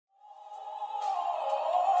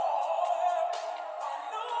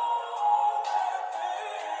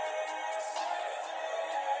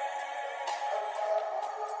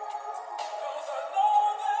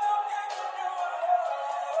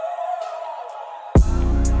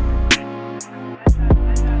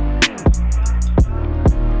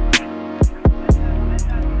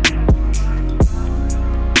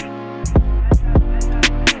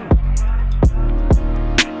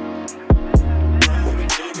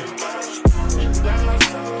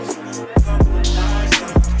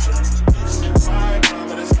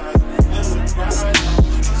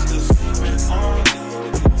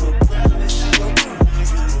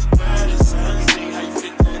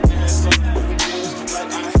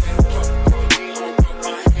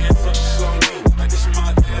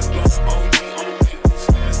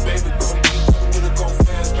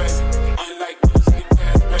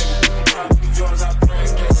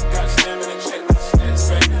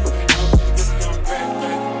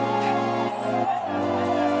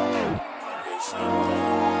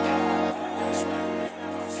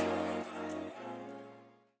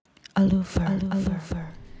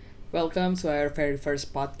welcome to our very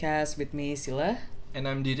first podcast with me, Sila. And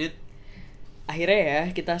I'm Didit. Akhirnya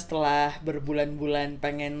ya, kita setelah berbulan-bulan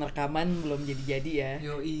pengen rekaman belum jadi-jadi ya.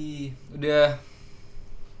 Yoi, udah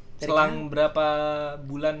Dari selang berapa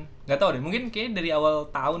bulan? Gak tau deh, mungkin kayak dari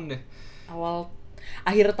awal tahun deh.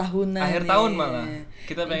 Akhir tahunan. Akhir tahun malah.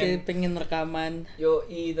 Kita pengen rekaman.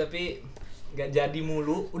 Yoi, tapi gak jadi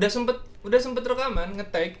mulu. Udah sempet rekaman,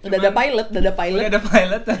 nge-take. Udah ada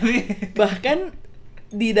pilot. Tapi bahkan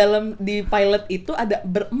di pilot itu ada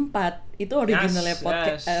berempat. Itu originalnya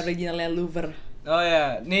podcast, originalnya Lover. Oh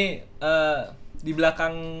ya, nih di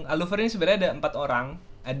belakang Aluver ini sebenarnya ada 4 orang.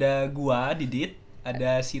 Ada gua, Didit,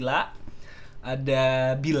 ada Sila,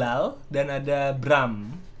 ada Bilal, dan ada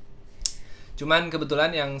Bram. Cuman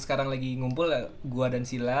kebetulan yang sekarang lagi ngumpul gua dan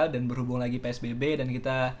Sila, dan berhubung lagi PSBB dan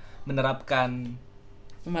kita menerapkan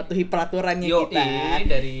mematuhi peraturannya kita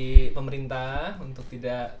dari pemerintah untuk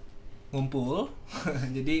tidak ngumpul.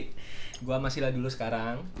 Jadi gua sama Sila dulu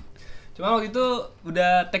sekarang. Cuma waktu itu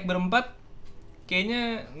udah tag berempat,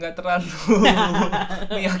 kayaknya nggak terlalu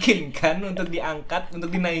meyakinkan untuk diangkat,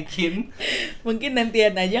 untuk dinaikin. Mungkin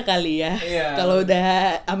nantian aja kali ya. Iya. Kalau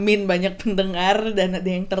udah amin banyak pendengar dan ada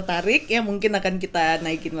yang tertarik ya mungkin akan kita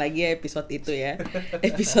naikin lagi ya episode itu ya.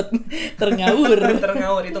 Episode terngawur.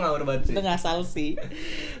 Terngawur, itu ngawur banget sih. Itu ngasal sih.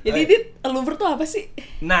 Jadi Dit, Lover tuh apa sih?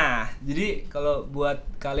 Nah, jadi kalau buat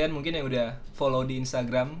kalian mungkin yang udah follow di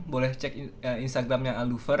Instagram, boleh cek Instagramnya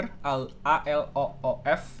Aluver, ALOOF.er.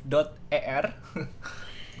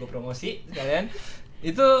 Gue promosi kalian.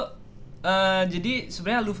 Itu jadi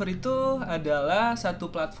sebenarnya Aluver itu adalah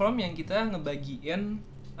satu platform yang kita ngebagiin.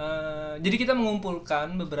 Jadi kita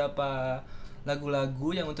mengumpulkan beberapa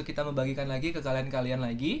lagu-lagu yang untuk kita membagikan lagi ke kalian-kalian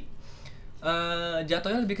lagi.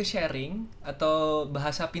 Jatuhnya lebih ke sharing, atau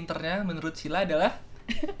bahasa pinternya menurut Sila adalah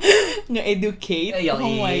nge-educate. Oh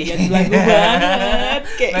my god, lagu banget.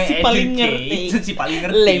 Kayak si paling ngerti.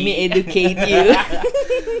 Let me educate you.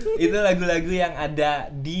 Itu lagu-lagu yang ada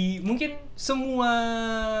di mungkin semua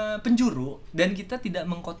penjuru, dan kita tidak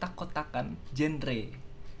mengkotak-kotakan genre.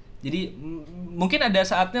 Jadi mungkin ada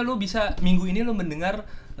saatnya lu bisa minggu ini lu mendengar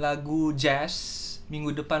lagu jazz,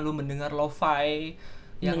 minggu depan lu mendengar lo-fi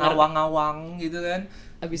yang ngawang-ngawang gitu kan.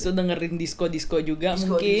 Abis itu dengerin disco juga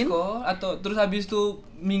mungkin. Atau terus habis itu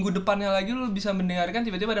minggu depannya lagi lu bisa mendengarkan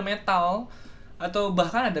tiba-tiba ada metal atau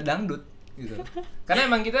bahkan ada dangdut gitu. Karena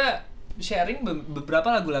emang kita sharing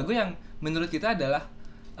beberapa lagu-lagu yang menurut kita adalah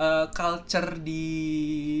culture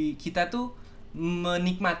di kita tuh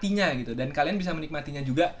menikmatinya gitu, dan kalian bisa menikmatinya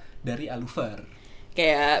juga dari Aluver.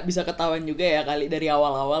 Kayak bisa ketahuan juga ya kali dari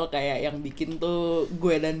awal-awal kayak yang bikin tuh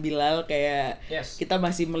gue dan Bilal kayak kita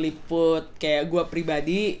masih meliput, kayak gue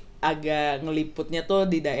pribadi agak ngeliputnya tuh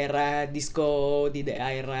di daerah disco, di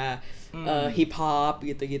daerah hip hop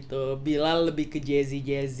gitu-gitu. Bilal lebih ke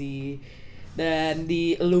jazzy. Dan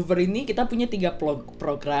di Lover ini kita punya 3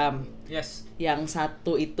 program. Yang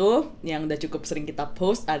satu itu yang udah cukup sering kita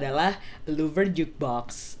post adalah Lover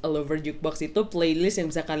Jukebox. Lover Jukebox itu playlist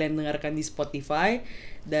yang bisa kalian dengarkan di Spotify,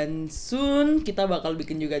 dan soon kita bakal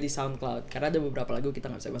bikin juga di SoundCloud karena ada beberapa lagu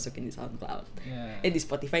kita nggak bisa masukin di SoundCloud. Di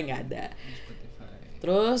Spotify nggak ada.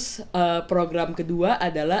 Terus program kedua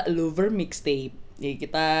adalah Lover Mixtape. Jadi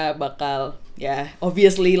kita bakal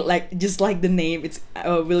obviously just like the name, it's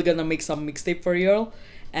we're gonna make some mixtape for you all.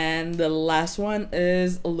 And the last one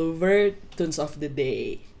is Lover Tunes of the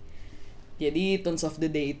Day. Jadi Tunes of the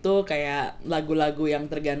Day itu kayak lagu-lagu yang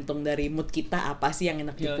tergantung dari mood kita, apa sih yang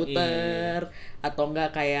enak diputer, atau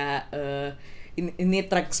enggak kayak ini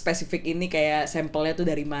track spesifik ini kayak sampelnya tuh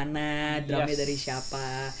dari mana, drumnya dari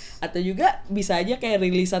siapa, atau juga bisa aja kayak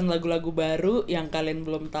rilisan lagu-lagu baru yang kalian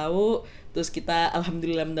belum tahu, terus kita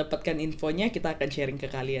alhamdulillah mendapatkan infonya, kita akan sharing ke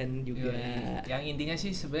kalian juga. Yang intinya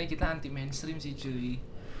sih sebenarnya kita anti mainstream sih cuy.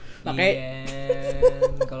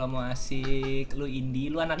 Kalau mau asik, lu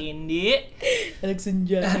indie, lu anak indie, anak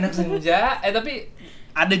senja. Tapi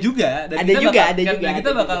ada juga, dan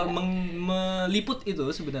kita bakal meliput itu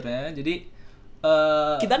sebenarnya. Jadi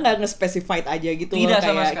kita nggak nge-specified aja gitu loh,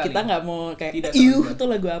 kayak kita nggak mau kayak itu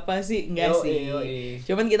lagu apa sih, enggak sih.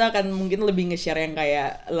 Cuman kita akan mungkin lebih nge-share yang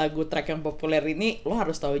kayak lagu track yang populer ini lo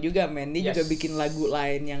harus tahu juga, men. Dia juga bikin lagu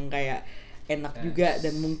lain yang kayak enak juga,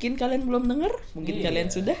 dan mungkin kalian belum denger, mungkin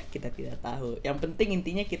kalian sudah, kita tidak tahu. Yang penting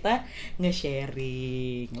intinya kita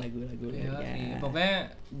nge-sharing lagu-lagunya.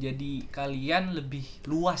 Pokoknya jadi kalian lebih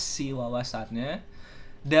luas sih wawasannya.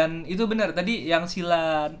 Dan itu benar tadi yang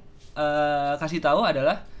Sila kasih tahu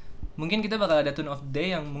adalah mungkin kita bakal ada tune of the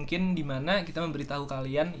day yang mungkin dimana kita memberitahu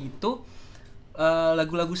kalian itu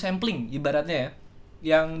lagu-lagu sampling ibaratnya ya,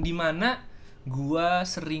 yang dimana gua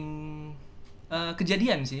sering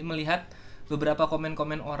kejadian sih melihat beberapa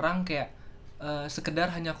komen-komen orang kayak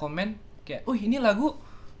sekedar hanya komen kayak, "Oh, ini lagu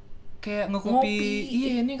kayak nge-copy,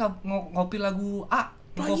 iya ini ngopi lagu A,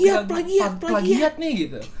 plagiat nih,"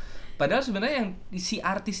 gitu. Padahal sebenarnya yang si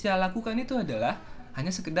artisnya lakukan itu adalah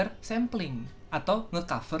hanya sekedar sampling atau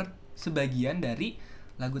nge-cover sebagian dari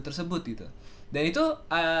lagu tersebut gitu. Dan itu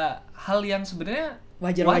hal yang sebenarnya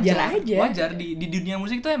wajar di dunia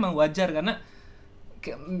musik itu emang wajar, karena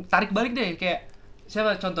tarik balik deh, kayak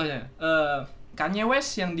siapa contohnya, Kanye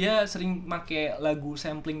West yang dia sering make lagu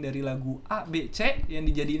sampling dari lagu A, B, C yang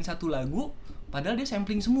dijadiin satu lagu, padahal dia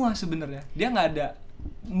sampling semua sebenarnya. Dia nggak ada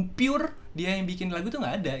pure dia yang bikin lagu tuh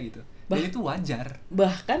nggak ada gitu. Dan itu wajar.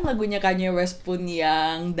 Bahkan lagunya Kanye West pun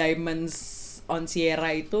yang Diamonds on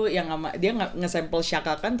Sierra itu yang dia nge-sample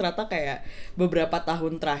Chaka Khan, ternyata kayak beberapa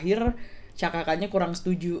tahun terakhir Chaka Khan-nya kurang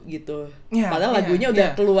setuju gitu. Padahal lagunya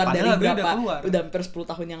udah keluar dari berapa, udah hampir 10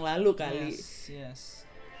 tahun yang lalu kali. Yes.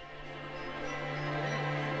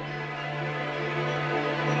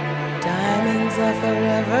 Diamonds are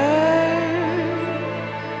forever.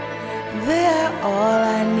 They are all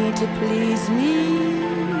I need to please me.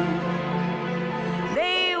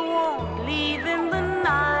 They won't leave in the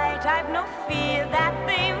night. I've no fear that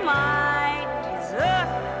they might desert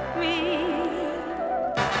me.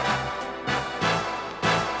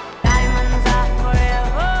 Diamonds are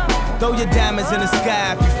forever. Throw your diamonds in the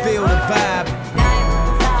sky if you feel the vibe.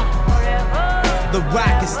 Diamonds are forever. The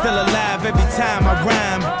rock is still alive every time I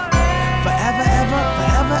rhyme. Forever, ever,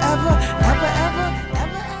 forever, ever, ever, ever, ever,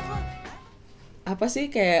 ever. Apa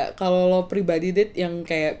sih kayak kalau lo pribadi Dit yang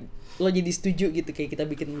kayak lo jadi setuju gitu kayak kita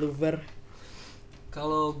bikin Lover?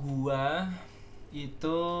 Kalau gua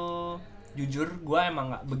itu jujur gua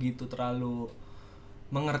emang nggak begitu terlalu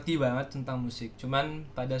mengerti banget tentang musik. Cuman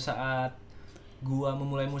pada saat gua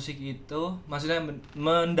memulai musik itu, maksudnya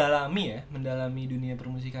mendalami dunia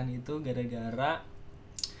permusikan itu gara-gara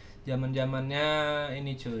zaman-zamannya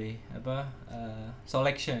ini cuy,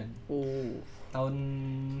 Selection. Tahun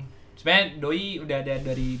sebenarnya Doi udah ada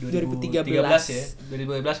dari 2013 ya.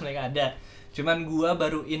 2013 mereka ada. Cuman gua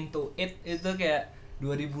baru into it itu kayak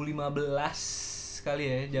 2015 kali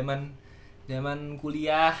ya, zaman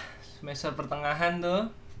kuliah semester pertengahan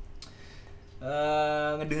tuh.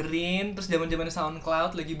 Ngederin, terus zaman-zaman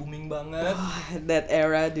SoundCloud lagi booming banget. That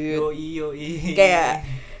era dude. Yoi. Kayak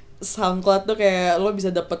SoundCloud tuh kayak lo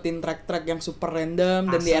bisa dapetin track-track yang super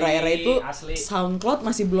random. Dan di era-era itu SoundCloud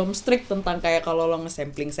masih belum strict tentang kayak kalau lo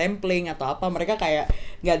nge-sampling atau apa, mereka kayak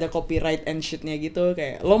nggak ada copyright and shitnya gitu,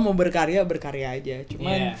 kayak lo mau berkarya aja.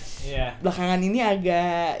 Cuman belakangan ini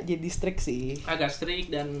agak jadi strict sih. Agak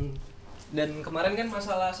strict dan kemarin kan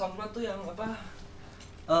masalah SoundCloud tuh yang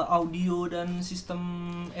audio dan sistem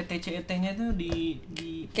ETC-nya itu di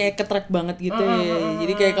kayak ke-track banget gitu ya.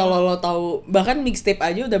 Jadi kayak kalau lo tahu bahkan mixtape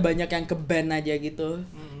aja udah banyak yang ke-ban aja gitu.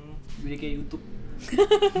 Jadi kayak YouTube.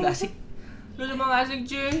 Nggak asik. Lu cuma nggak asik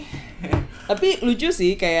cuy. Tapi lucu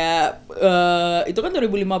sih kayak itu kan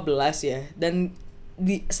 2015 ya. Dan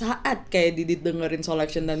di saat kayak Didit dengerin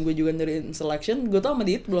Selection dan gue juga dengerin Selection, gue tau sama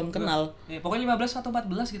Didit belum kenal. Ya, pokoknya 15 atau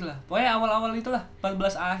 14 gitu lah. Pokoknya awal-awal itulah,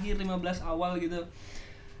 14 akhir, 15 awal gitu.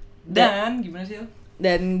 Dan gimana sih?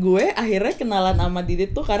 Dan gue akhirnya kenalan sama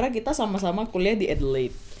Didit tuh karena kita sama-sama kuliah di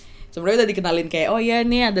Adelaide. Sebenarnya udah dikenalin kayak, oh ya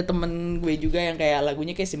nih ada temen gue juga yang kayak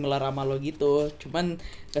lagunya kayak similar sama lo gitu. Cuman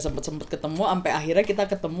gak sempet ketemu, sampai akhirnya kita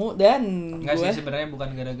ketemu dan Enggak sih, sebenarnya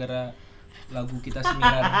bukan gara-gara lagu kita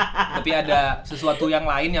similar. Tapi ada sesuatu yang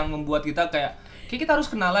lain yang membuat kita kayak kita harus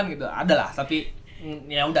kenalan gitu. Adalah, tapi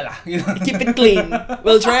ya udahlah gitu. Keep it clean.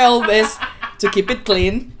 We'll try our best to keep it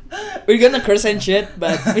clean. We're gonna curse and shit,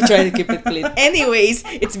 but we try to keep it clean. Anyways,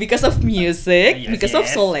 it's because of music, because of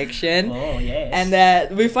Selection. Oh, yes. And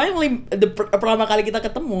we finally, pertama kali kita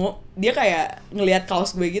ketemu, dia kayak ngelihat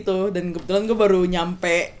kaos gue gitu. Dan kebetulan gue baru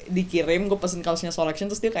nyampe dikirim, gue pesen kaosnya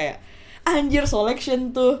Selection, terus dia kayak, anjir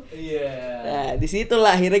Selection tuh. Nah,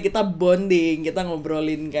 disitulah akhirnya kita bonding, kita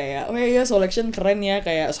ngobrolin kayak, oh iya Selection keren ya,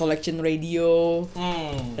 kayak Selection Radio,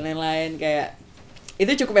 dan lain-lain kayak.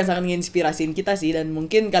 Itu cukup yang sangat menginspirasiin kita sih, dan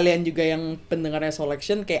mungkin kalian juga yang pendengarnya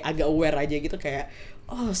Selection kayak agak aware aja gitu kayak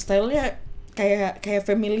oh stylenya kayak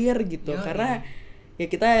familiar gitu. Karena ya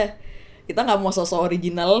kita nggak mau sosok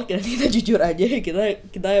original, kita jujur aja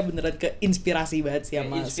kita beneran keinspirasi banget sih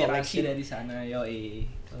sama inspirasi Selection dari sana. Yoi,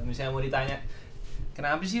 kalau misalnya mau ditanya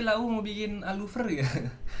kenapa sih Lau mau bikin Aluver ya,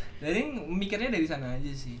 dari mikirnya dari sana aja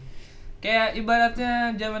sih. Kayak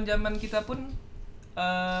ibaratnya zaman kita pun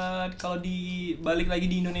kalau balik lagi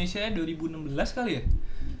di Indonesia 2016 kali ya,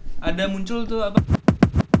 ada muncul tuh apa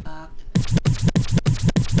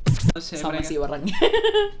sama mereka, si orangnya.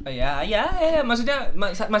 ya, maksudnya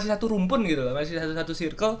masih satu rumpun gitu loh, masih satu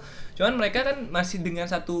circle. Cuman mereka kan masih dengan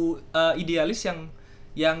satu idealis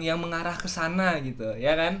yang mengarah ke sana gitu,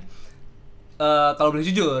 ya kan? Kalau boleh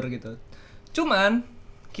jujur gitu. Cuman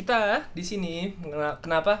kita di sini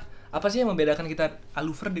kenapa? Apa sih yang membedakan kita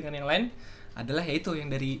Aluver dengan yang lain? Adalah yaitu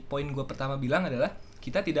yang dari poin gue pertama bilang adalah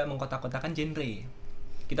kita tidak mengkotak-kotakan genre.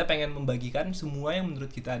 Kita pengen membagikan semua yang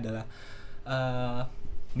menurut kita adalah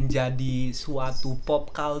menjadi suatu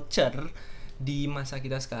pop culture di masa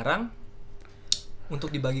kita sekarang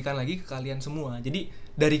untuk dibagikan lagi ke kalian semua. Jadi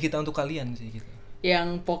dari kita untuk kalian sih gitu.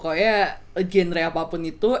 Yang pokoknya genre apapun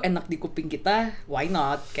itu enak di kuping kita, why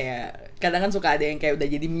not? Kayak kadang kan suka ada yang kayak udah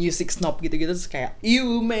jadi music snob gitu-gitu, terus kayak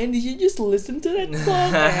you man, did you just listen to that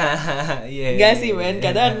song? Gak sih man,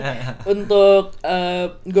 kadang untuk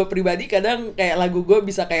gue pribadi kadang kayak lagu gue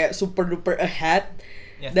bisa kayak super duper ahead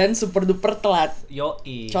dan super duper telat.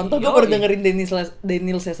 Contoh gue baru dengerin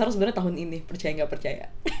Daniel Caesar sebenarnya tahun ini, percaya nggak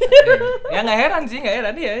percaya? Ya nggak heran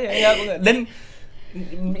ya. Dan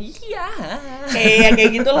iya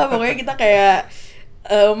kayak gitulah pokoknya kita kayak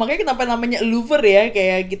makanya kenapa namanya Lover ya,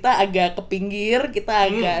 kayak kita agak ke pinggir, kita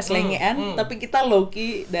agak selengean, tapi kita low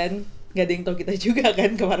key dan nggak ada yang tahu kita juga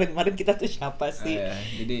kan kemarin kita tuh siapa sih.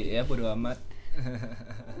 Jadi ya bodo amat.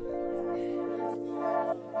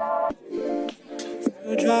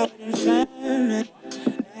 Drought and famine,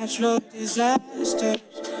 natural disasters.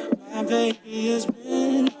 My baby has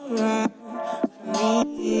been around for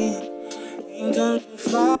me. Kingdoms are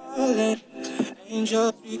falling,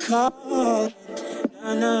 angels be calling.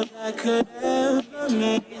 None of that could ever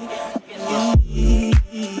make me.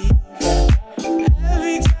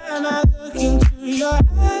 Every time I look into your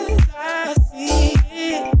eyes, I see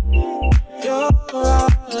it. You're all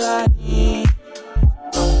I need.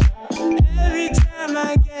 Every time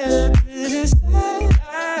I get a bit inside,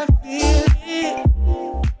 I feel it.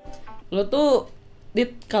 Lo tuh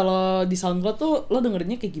Dit, kalau di SoundCloud tuh lo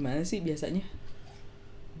dengerinnya kayak gimana sih biasanya?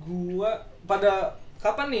 Gua pada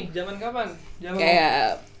kapan nih? Zaman kapan?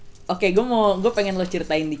 Kayak gue pengen lo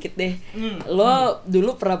ceritain dikit deh. Lo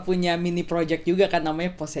dulu pernah punya mini project juga kan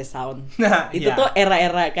namanya Pose Sound. Nah, itu tuh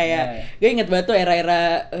era-era kayak gue inget banget tuh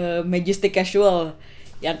era-era Majestic Casual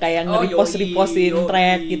yang kayak nge-repostin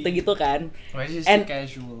track gitu-gitu kan. And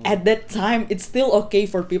casual. At that time it's still okay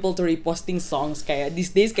for people to reposting songs. Kayak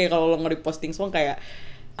these days kayak kalau lo nge-reposting song kayak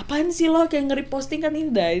apaan sih lo kayak nge-reposting kan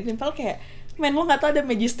ini udah simpel kayak men lo nggak tahu ada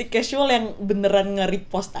Majestic Casual yang beneran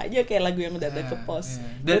nge-repost aja kayak lagu yang udah ada ke post.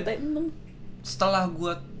 Dan setelah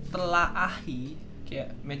gue telaahi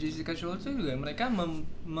kayak Majestic Casual itu juga mereka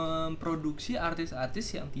memproduksi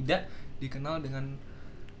artis-artis yang tidak dikenal dengan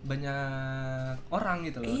banyak orang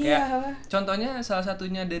gitu loh. Kayak contohnya salah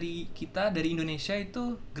satunya dari Indonesia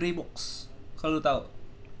itu Greybox. Kalau lu tahu.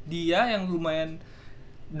 Dia yang lumayan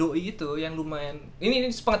doi itu yang lumayan ini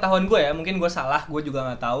sepengetahuan gue ya, mungkin gue salah, gue juga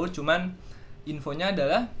nggak tahu, cuman infonya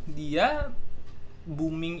adalah dia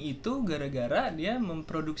booming itu gara-gara dia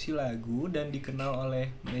memproduksi lagu dan dikenal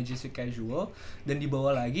oleh Majestic Casual dan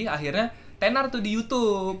dibawa lagi akhirnya tenar tuh di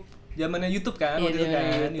YouTube. Zamannya YouTube kan, waktu itu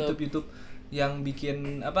kan YouTube yang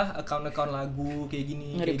bikin account lagu kayak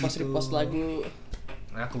gini, nge-repost lagu.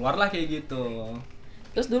 Nah, keluarlah kayak gitu.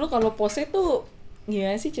 Terus dulu kalau Pose tuh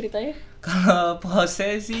gimana sih ceritanya? Kalau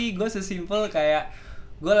Pose sih gue sesimpel kayak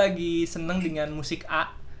gue lagi seneng dengan musik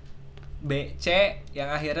A, B, C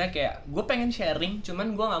yang akhirnya kayak gue pengen sharing,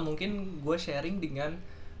 cuman gue nggak mungkin gue sharing dengan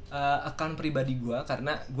account pribadi gue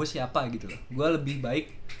karena gue siapa gitu loh. Gue lebih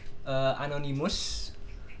baik anonymous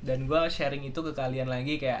dan gue sharing itu ke kalian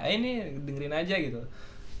lagi kayak ini dengerin aja gitu.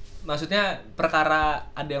 Maksudnya perkara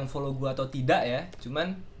ada yang follow gue atau tidak ya,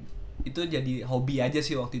 cuman itu jadi hobi aja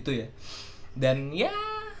sih waktu itu ya. Dan ya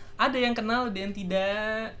ada yang kenal, ada yang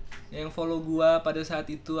tidak, yang follow gue pada saat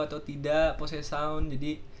itu atau tidak Pose Sound.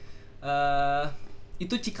 Jadi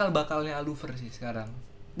itu cikal bakalnya Aluver sih sekarang.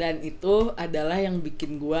 Dan itu adalah yang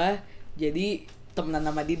bikin gue jadi temenan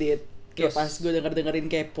sama Didit. Kayak pas gue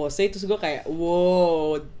dengerin kayak Pose, terus gue kayak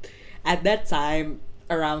wow, at that time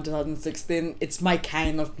around 2016 it's my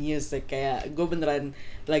kind of music. Kayak gue beneran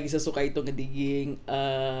lagi sesuka itu ngedigging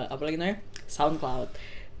apa lagi namanya SoundCloud.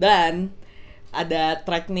 Dan ada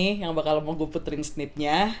track nih yang bakal mau gue puterin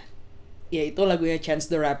snipnya, yaitu lagunya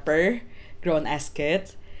Chance the Rapper, Grown Ass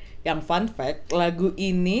Kids. Yang fun fact, lagu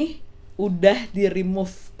ini udah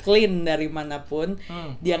di-remove clean dari manapun.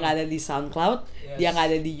 Dia nggak ada di SoundCloud, dia nggak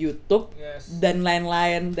ada di YouTube, dan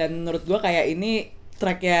lain-lain. Dan menurut gue kayak ini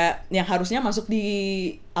tracknya yang harusnya masuk di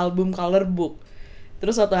album Color Book.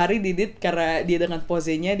 Terus suatu hari Didit karena dia dengan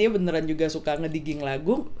posenya dia beneran juga suka ngedigging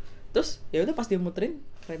lagu, Terus ya udah pas dia muterin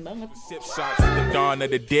keren banget. Sip shots at the dawn of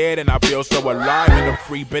the dead and I feel so alive in the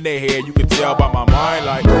free in the head. You can tell by my mind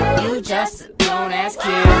like you just a grown ass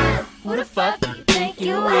kid. Who the fuck you think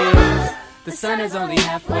you is? The sun is only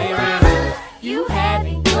halfway risen. You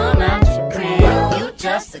haven't come out your crib. You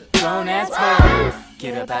just a grown ass boy.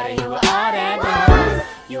 Get up out of here with all that noise.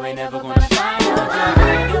 You ain't never gonna find no job.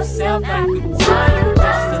 Bring yourself like a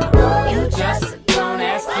toy. You just a grown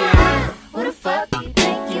ass kid. Who the fuck you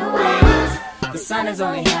think you is? The sun is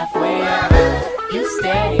only halfway up. You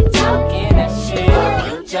steady talking that shit.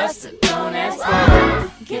 You just a grown ass boy.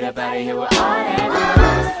 Get up out of here with all that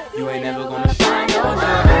noise. You ain't never gonna find no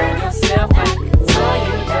job. Bring yourself like a toy.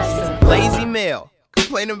 You just a lazy male.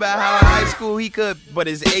 Complaining about how in high school he could, but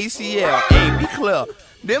his ACL ain't be clear.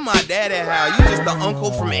 Then my daddy how you just the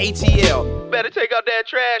uncle from ATL. Better take out that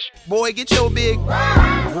trash. Boy, get your big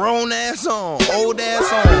grown ass on, old ass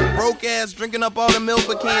on, broke ass drinking up all the milk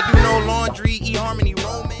but can't do no laundry, eHarmony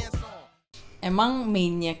romance on. Emang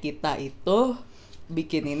mainnya kita itu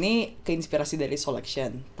bikin ini keinspirasi dari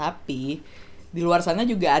Selection, tapi di luar sana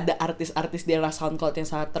juga ada artis-artis di era SoundCloud yang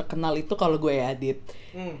sangat terkenal itu kalau gue edit.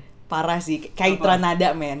 Parah sih, Kaitra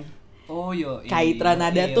Nada men. Oh yo. Kaitra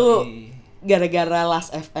Nada tuh gara-gara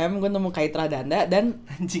Last FM gue nemu Kaitra Nada dan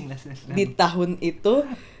anjing Last FM. Di tahun itu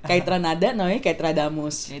Kaitra Nada namanya Kaitra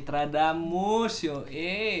Damus. Kaitra Damus yo.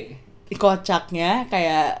 Kocaknya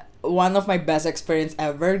kayak one of my best experience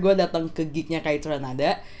ever. Gue datang ke gignya Kaitra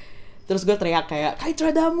Nada. Terus gue teriak kayak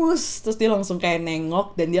Kaitra Damus. Terus dia langsung kayak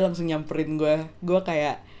nengok dan dia langsung nyamperin gue. Gue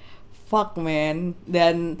kayak fuck man.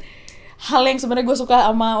 Dan hal yang sebenarnya gue suka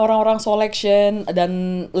sama orang-orang Selection dan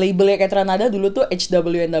labelnya Kaitra Nada dulu tuh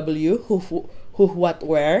HWNW, Who What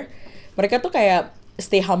Where. Mereka tuh kayak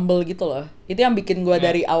stay humble gitu loh. Itu yang bikin gue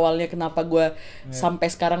dari awalnya kenapa gue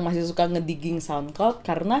sampai sekarang masih suka ngedigging SoundCloud,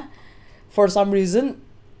 karena for some reason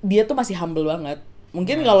dia tuh masih humble banget.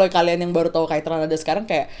 Mungkin kalau kalian yang baru tahu Kaitra Nada sekarang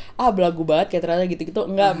kayak belagu banget Kaitra Nada gitu-gitu.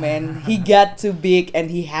 Enggak man, he got too big and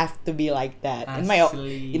he have to be like that. In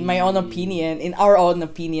my own opinion, in our own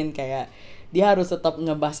opinion, kayak dia harus tetap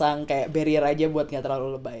ngebasang kayak barrier aja buat nggak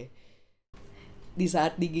terlalu lebay. Di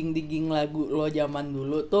saat digging lagu lo zaman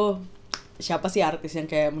dulu tuh, siapa sih artis yang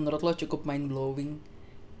kayak menurut lo cukup mind blowing?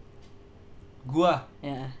 Gua.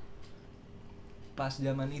 Ya. Pas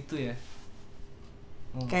zaman itu ya.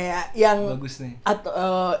 Kayak yang bagus nih.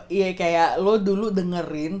 Atau iya kayak lo dulu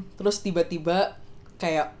dengerin terus tiba-tiba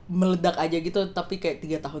kayak meledak aja gitu, tapi kayak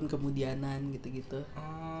 3 tahun kemudianan gitu-gitu.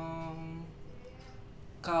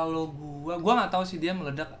 Kalau gua nggak tahu sih dia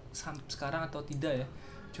meledak sekarang atau tidak ya.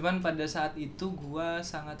 Cuman pada saat itu gua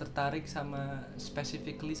sangat tertarik sama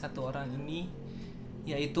specifically satu orang ini,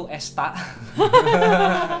 yaitu Esta.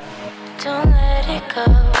 don't let it go,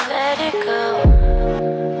 let it go.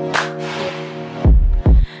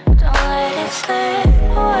 Don't let it slip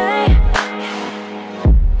away.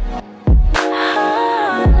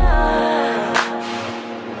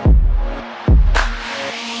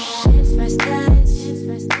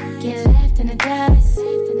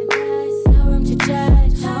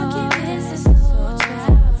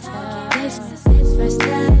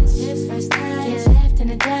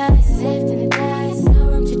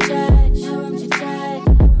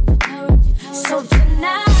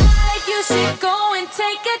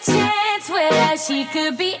 She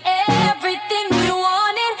could be everything you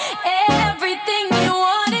wanted,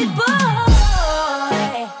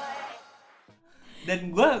 boy. Dan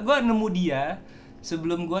gue nemu dia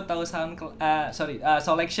sebelum gue tahu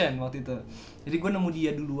Selection waktu itu. Jadi gue nemu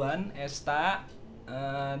dia duluan, Esta.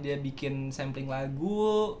 Dia bikin sampling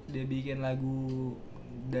lagu, dia bikin lagu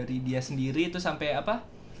dari dia sendiri itu sampai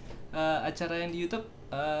acara yang di YouTube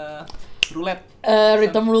roulette.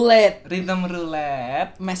 Rhythm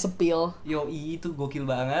roulette. Mass appeal. Yoi, itu gokil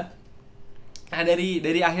banget. Nah dari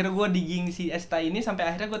akhir gue digging si Esta ini sampai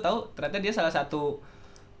akhirnya gue tahu ternyata dia salah satu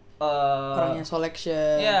orangnya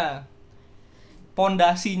Selection. Ya.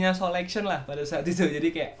 Pondasinya Selection lah pada saat itu.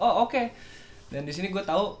 Jadi kayak oke. Dan di sini gue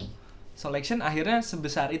tahu Selection akhirnya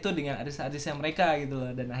sebesar itu dengan artis-artisnya mereka gitu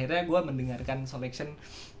loh. Dan akhirnya gue mendengarkan Selection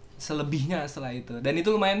selebihnya setelah itu. Dan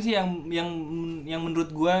itu lumayan sih yang menurut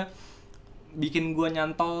gue bikin gue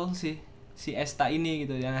nyantol si Esta ini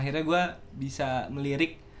gitu. Yang akhirnya gue bisa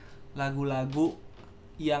melirik lagu-lagu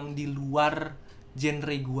yang di luar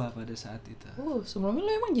genre gue pada saat itu. Sebelumnya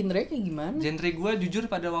lo emang genre kayak gimana? Genre gue jujur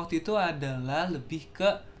pada waktu itu adalah lebih ke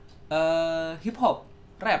hip hop,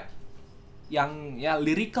 rap, yang ya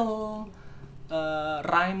lyrical,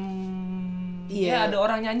 rhyme, ya ada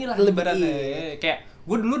orang nyanyi lah ibaratnya. Kayak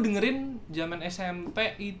gue dulu dengerin zaman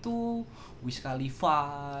SMP itu Wiz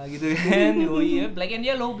Khalifa gitu kan. Oh iya, Black and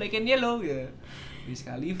Yellow ya. Wiz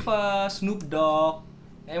Khalifa, Snoop Dogg.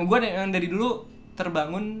 Gue yang dari dulu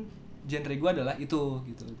terbangun genre gue adalah itu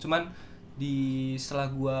gitu. Cuman setelah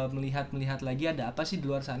gue melihat lagi ada apa sih di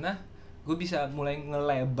luar sana, gue bisa mulai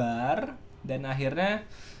ngelebar. Dan akhirnya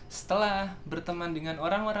setelah berteman dengan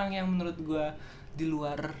orang-orang yang menurut gue di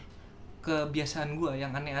luar kebiasaan gue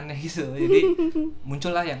yang aneh-aneh gitu, jadi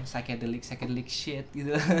muncullah yang psychedelic shit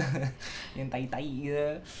gitu yang tai-tai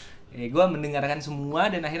gitu. Gue mendengarkan semua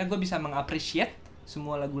dan akhirnya gue bisa mengapresiasi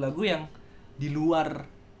semua lagu-lagu yang di luar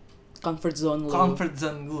comfort zone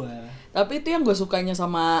gue. Tapi itu yang gue sukanya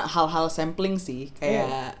sama hal-hal sampling sih,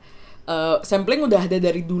 kayak sampling udah ada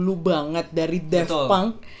dari dulu banget, dari Daft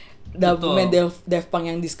Punk. Daft Punk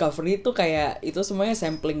yang Discovery itu kayak itu semuanya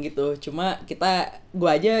sampling gitu. Cuma gue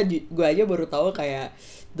aja baru tahu kayak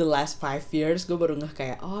the last 5 years gue baru ngeh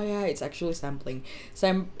kayak oh ya, it's actually sampling.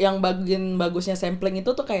 Yang bagian bagusnya sampling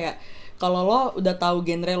itu tuh kayak kalau lo udah tahu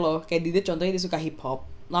genre lo, kayak dia contohnya dia suka hip hop,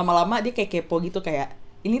 lama-lama dia kayak kepo gitu, kayak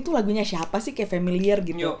ini tuh lagunya siapa sih, kayak familiar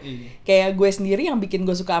gitu. Kayak gue sendiri yang bikin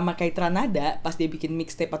gue suka sama Kaitra Nada pas dia bikin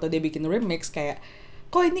mixtape atau dia bikin remix, kayak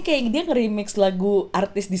kok ini kayak dia nge-remix lagu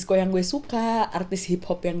artis disco yang gue suka, artis hip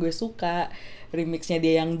hop yang gue suka. Remixnya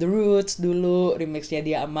dia yang The Roots dulu, remixnya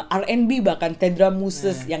dia sama R&B bahkan Tedra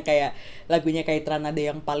Muses yang kayak lagunya Kaitra Nada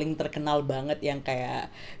yang paling terkenal banget, yang kayak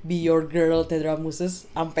Be Your Girl Tedra Muses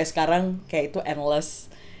sampai sekarang kayak itu endless.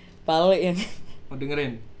 Paling yang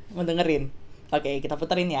mau dengerin. Oke, kita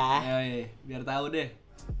puterin ya. Ya, biar tahu deh.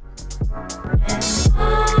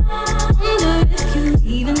 Wonder if you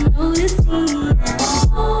even notice me.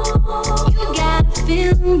 You gotta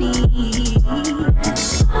feel me.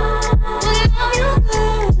 When I love you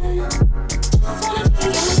good, just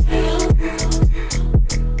wanna be your girl.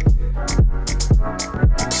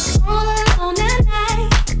 All alone at night,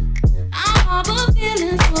 I harbor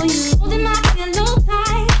feelings for you, holding my pillow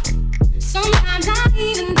tight. Sometimes I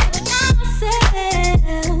even touch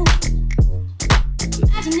myself,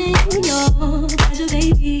 imagining your pleasure,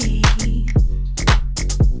 baby.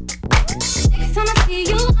 Next time I see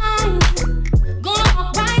you, I'm gonna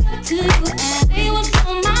walk right up to you and say what's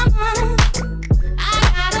on my mind. I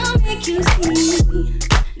gotta make you see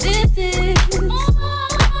this is.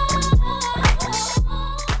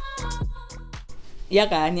 Iya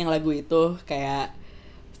kan, yang lagu itu kayak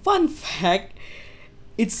fun fact,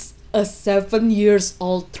 it's a 7 years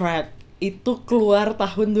old track. Itu keluar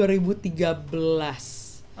tahun 2013.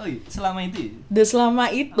 Oh iya, selama itu? Selama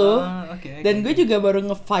itu. Okay, dan gue juga baru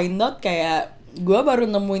nge-find out kayak gue baru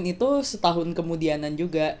nemuin itu setahun kemudianan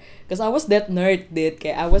juga. Cause I was that nerd,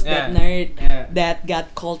 kayak I was that nerd that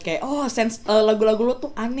got called kayak lagu-lagu lo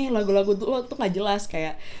tuh aneh, lagu-lagu lo tuh nggak jelas.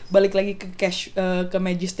 Kayak balik lagi ke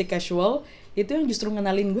Majestic Casual, itu yang justru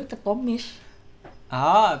ngenalin gue ke Tomish.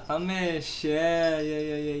 Tomish, ya.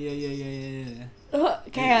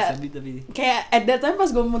 Kayak at that time pas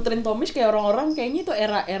gue muterin Tomish, kayak orang-orang kayaknya itu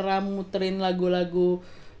era muterin lagu-lagu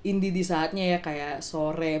indie di saatnya ya, kayak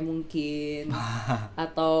Sore mungkin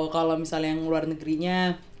atau kalau misalnya yang luar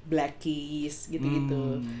negerinya Black Keys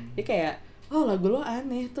gitu-gitu. Jadi kayak lagu lo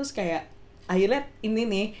aneh, terus kayak akhirnya ini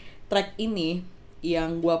nih track ini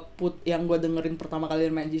yang gue dengerin pertama kali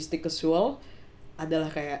dari Majestic Casual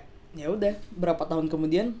adalah kayak ya udah berapa tahun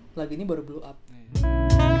kemudian lagu ini baru blow up.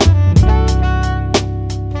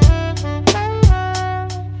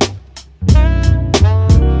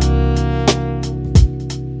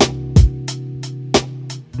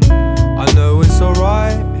 I know it's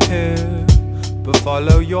alright here, but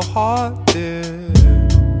follow your heart, dear.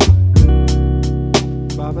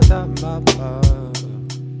 Ba-ba-da-ba-ba.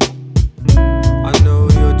 I know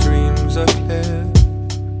your dreams are clear.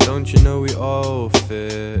 Don't you know we all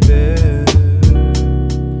fit?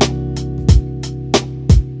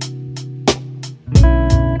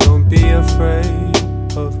 Don't be afraid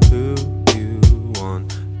of who you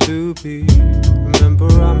want to be. Remember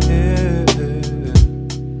I'm here.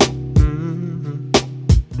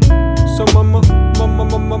 So mama,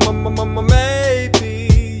 maybe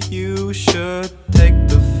you should take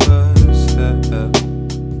the first step,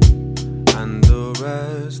 and the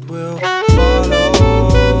rest will follow.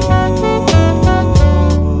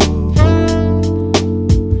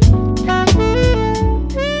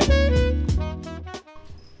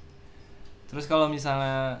 Terus kalau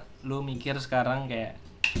misalnya lu mikir sekarang kayak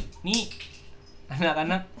nih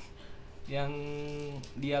anak-anak yang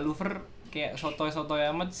dia lover kayak sotoy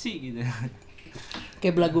amat sih gitu.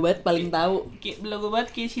 Kayak belagu banget paling tahu. Kayak belagu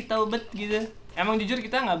banget, kayak si tahu bet gitu. Emang jujur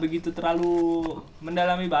kita nggak begitu terlalu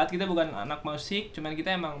mendalami banget, kita bukan anak musik, cuman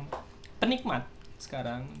kita emang penikmat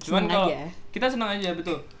sekarang. Cuman kalau kita senang aja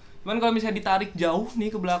betul. Cuman kalau misalnya ditarik jauh nih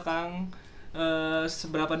ke belakang,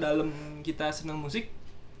 seberapa dalam kita senang musik.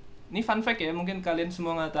 Ini fun fact ya, mungkin kalian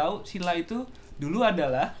semua nggak tahu, Sila itu dulu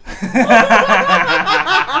adalah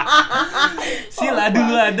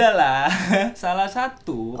salah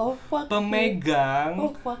satu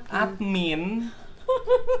pemegang admin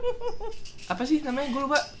apa sih namanya, gue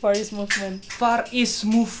lupa. Far East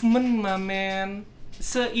Movement, mamen,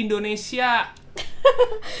 se-Indonesia.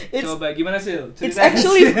 Coba gimana sih?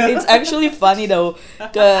 It's actually funny though,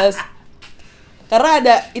 karena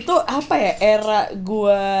ada itu apa ya, era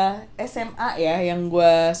gua SMA ya yang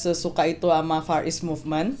gua sesuka itu sama Far East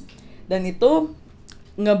Movement, dan itu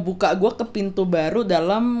ngebuka gua ke pintu baru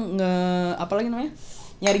dalam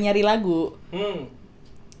nyari-nyari lagu.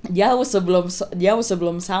 Jauh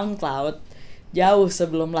sebelum SoundCloud, jauh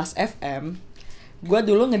sebelum Last FM, gua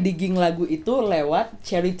dulu ngedigging lagu itu lewat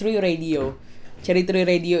Cherry Tree Radio. Cherry Tree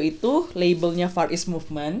Radio itu labelnya Far East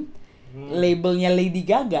Movement, labelnya Lady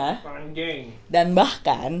Gaga, dan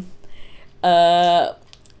bahkan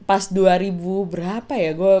pas 2000 berapa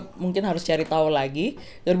ya, gue mungkin harus cari tahu lagi,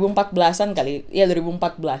 2014an kali, ya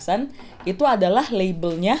 2014an, itu adalah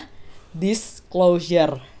labelnya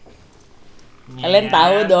Disclosure. Kalian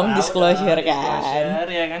tahu dong Disclosure kan?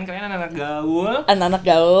 Disclosure ya kan, kalian anak gaul. Anak-anak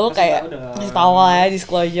gaul kayak tahu lah ya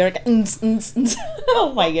Disclosure.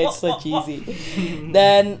 Oh my god, so cheesy.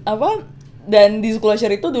 Dan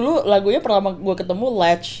Disclosure itu dulu lagunya pertama gue ketemu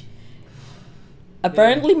Latch.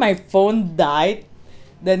 Apparently my phone died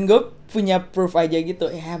dan gue punya proof aja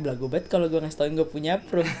gitu. Ya belagu banget kalau gue ngasih tauin gue punya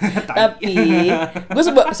proof. Tapi gue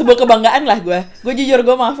sebuah kebanggaan lah gue. Gue jujur,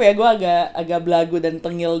 gue maaf ya, gue agak belagu dan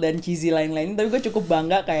tengil dan cheesy lain-lain. Tapi gue cukup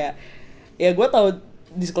bangga kayak, ya gue tahu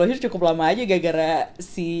Disclosure cukup lama aja gara-gara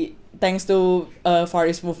thanks to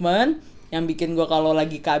Far East Movement yang bikin gue kalau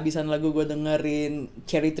lagi kehabisan lagu gue dengerin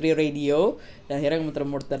Cherry Tree Radio dan akhirnya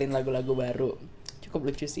muter-muterin lagu-lagu baru. Cukup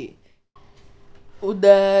lucu sih.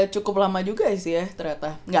 Udah cukup lama juga sih ya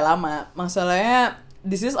ternyata. Nggak lama. Masalahnya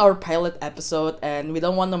this is our pilot episode and we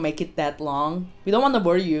don't want to make it that long. We don't want to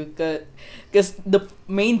bore you cause the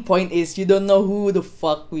main point is you don't know who the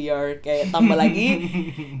fuck we are. Kayak tambah lagi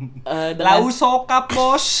lau sokap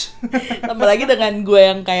bos. Tambah lagi dengan gue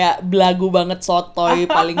yang kayak belagu banget, sotoy,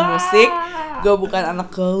 paling musik. Gue bukan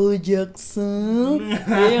anak kau Jackson.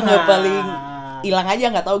 Dia nggak paling hilang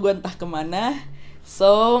aja, nggak tahu gue entah kemana.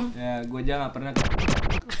 So ya gue aja nggak pernah.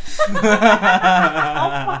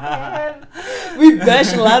 We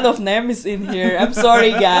bash a lot of names in here. I'm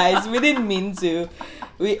sorry guys, we didn't mean to.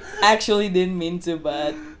 We actually didn't mean to,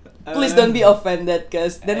 but please don't be offended,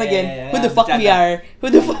 cause then again, who the fuck we are?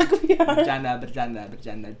 Bercanda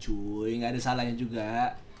cuy, nggak ada salahnya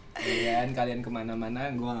juga. Kalian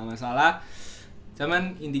kemana-mana, gue nggak masalah.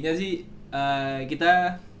 Cuman intinya sih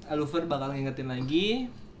kita Aluver bakal ngingetin lagi.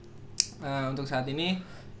 Untuk saat ini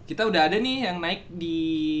kita udah ada nih yang naik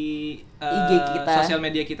di IG kita. Sosial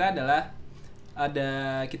media kita adalah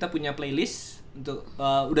kita punya playlist untuk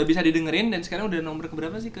udah bisa didengerin dan sekarang udah nomor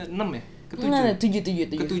keberapa sih? Ke-6 ya?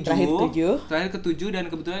 Ke-7. Terakhir ke-7 dan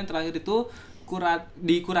kebetulan yang terakhir itu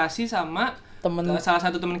dikurasi sama salah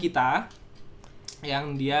satu teman kita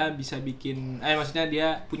yang dia bisa bikin maksudnya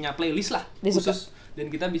dia punya playlist lah khusus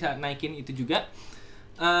dan kita bisa naikin itu juga.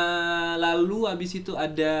 Lalu abis itu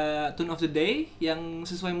ada Tune of the Day yang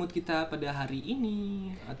sesuai mood kita pada hari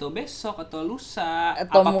ini atau besok atau lusa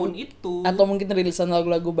atau apapun itu, atau mungkin rilisan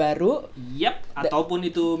lagu-lagu baru. Ataupun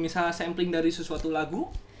itu misalnya sampling dari sesuatu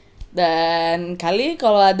lagu. Dan kali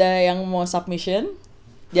kalau ada yang mau submission,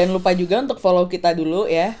 jangan lupa juga untuk follow kita dulu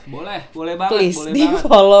ya. Boleh banget. Please boleh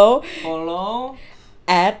banget. follow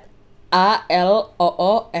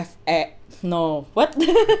 @ALOOFE. No, what?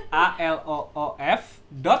 ALOOF.ER.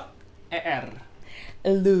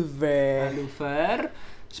 Aluver.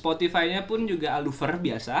 Spotify-nya pun juga Aluver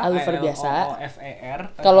biasa.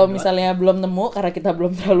 ALOOFER. Kalau misalnya belum nemu karena kita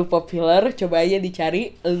belum terlalu populer, coba aja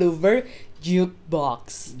dicari Aluver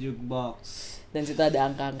Jukebox. Dan situ ada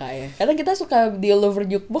angka-angka ya. Karena kita suka di Aluver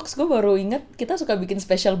Jukebox, gue baru inget kita suka bikin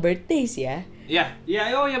special birthdays ya. Iya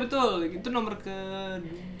betul. Itu nomor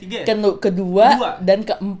ke-3 ya? Kedua dan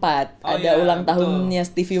keempat. Ada ulang betul. tahunnya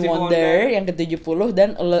Stevie Wonder yang ke-70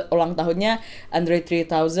 dan ulang tahunnya Andre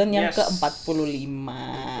 3000 yang ke-45.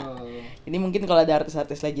 Ini mungkin kalau ada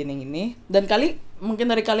artis-artis legend yang ini. Dan mungkin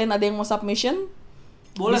dari kalian ada yang mau submission,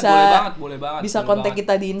 boleh banget. Bisa kontak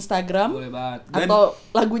kita di Instagram. Boleh banget. Atau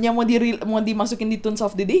lagunya mau dimasukin di Tunes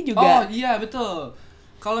of the Day juga. Oh iya betul.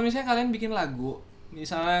 Kalau misalnya kalian bikin lagu,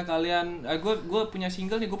 misalnya kalian gue punya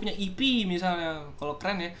single nih, gue punya EP misalnya, kalau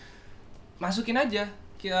keren ya, masukin aja.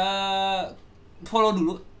 Follow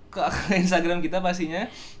dulu ke Instagram kita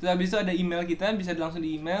pastinya. Terus habis itu ada email kita, bisa langsung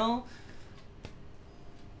di email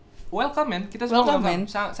welcome man, kita semua welcome.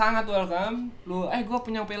 Sangat welcome. Lu gue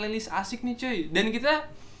punya playlist asik nih cuy. Dan kita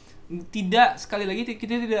tidak, sekali lagi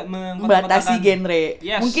kita tidak membatasi genre.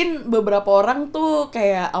 Yes. Mungkin beberapa orang tuh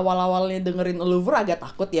kayak awal-awalnya dengerin Oliver agak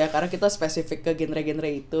takut ya karena kita spesifik ke genre-genre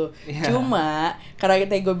itu. Yeah. Cuma karena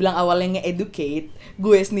gue bilang awalnya nge-educate,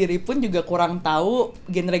 gue sendiri pun juga kurang tahu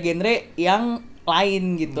genre-genre yang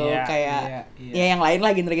lain gitu. Kayak ya yang lain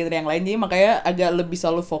lah, genre-genre yang lain. Jadi makanya agak lebih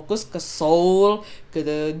selalu fokus ke soul,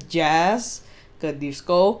 ke jazz, ke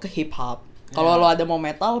disco, ke hip hop. Kalau lo ada mau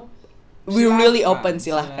metal, we really open,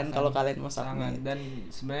 silahkan kalau kalian mau submit. Dan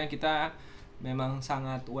sebenarnya kita memang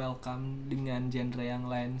sangat welcome dengan genre yang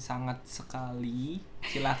lain, sangat sekali.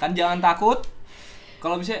 Silahkan, jangan takut.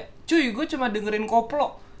 Kalau bisa, cuy, gue cuma dengerin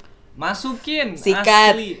koplo, masukin.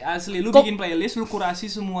 Sikat. Asli. Lu bikin playlist, lu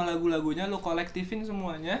kurasi semua lagu-lagunya, lu kolektifin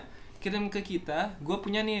semuanya, kirim ke kita. Gue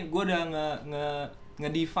punya nih, gue udah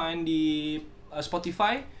nge-define di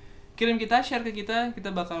Spotify. Kirim kita, share ke kita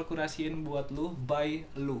bakal kurasiin buat lu, by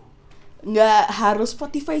lu. Nggak harus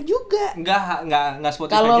Spotify juga. Nggak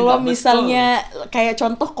Spotify kalo juga. Kalau lo misalnya kayak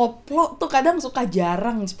contoh koplo tuh kadang suka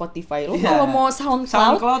jarang Spotify. Lo kalau mau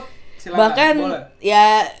SoundCloud silakan, bahkan boleh.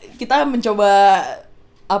 Ya kita mencoba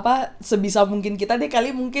sebisa mungkin kita deh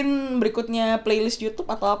kali mungkin berikutnya playlist YouTube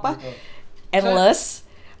atau apa. Betul. Endless.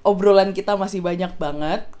 Obrolan kita masih banyak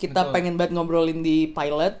banget. Kita pengen banget ngobrolin di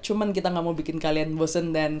pilot, cuman kita nggak mau bikin kalian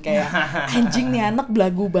bosen dan kayak anjing nih anak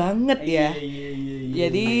belagu banget ya.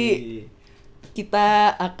 Jadi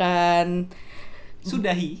kita akan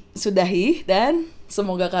sudahi dan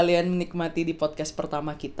semoga kalian menikmati di podcast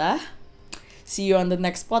pertama kita. See you on the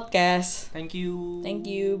next podcast. Thank you.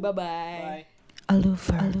 Bye bye.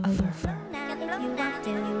 Alufer. 1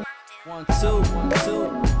 2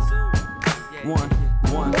 1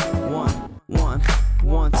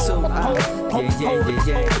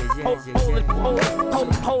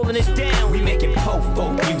 holding it down. We making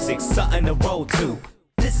po-folk music, something to roll to.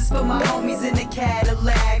 This is for my homies in the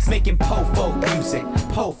Cadillacs, making po-folk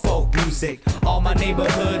music, all my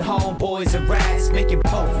neighborhood homeboys and rats, making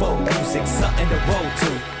po-folk music, something to roll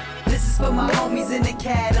to. This is for my homies in the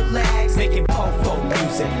Cadillacs, making po-folk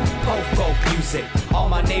music, all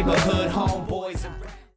my neighborhood homeboys.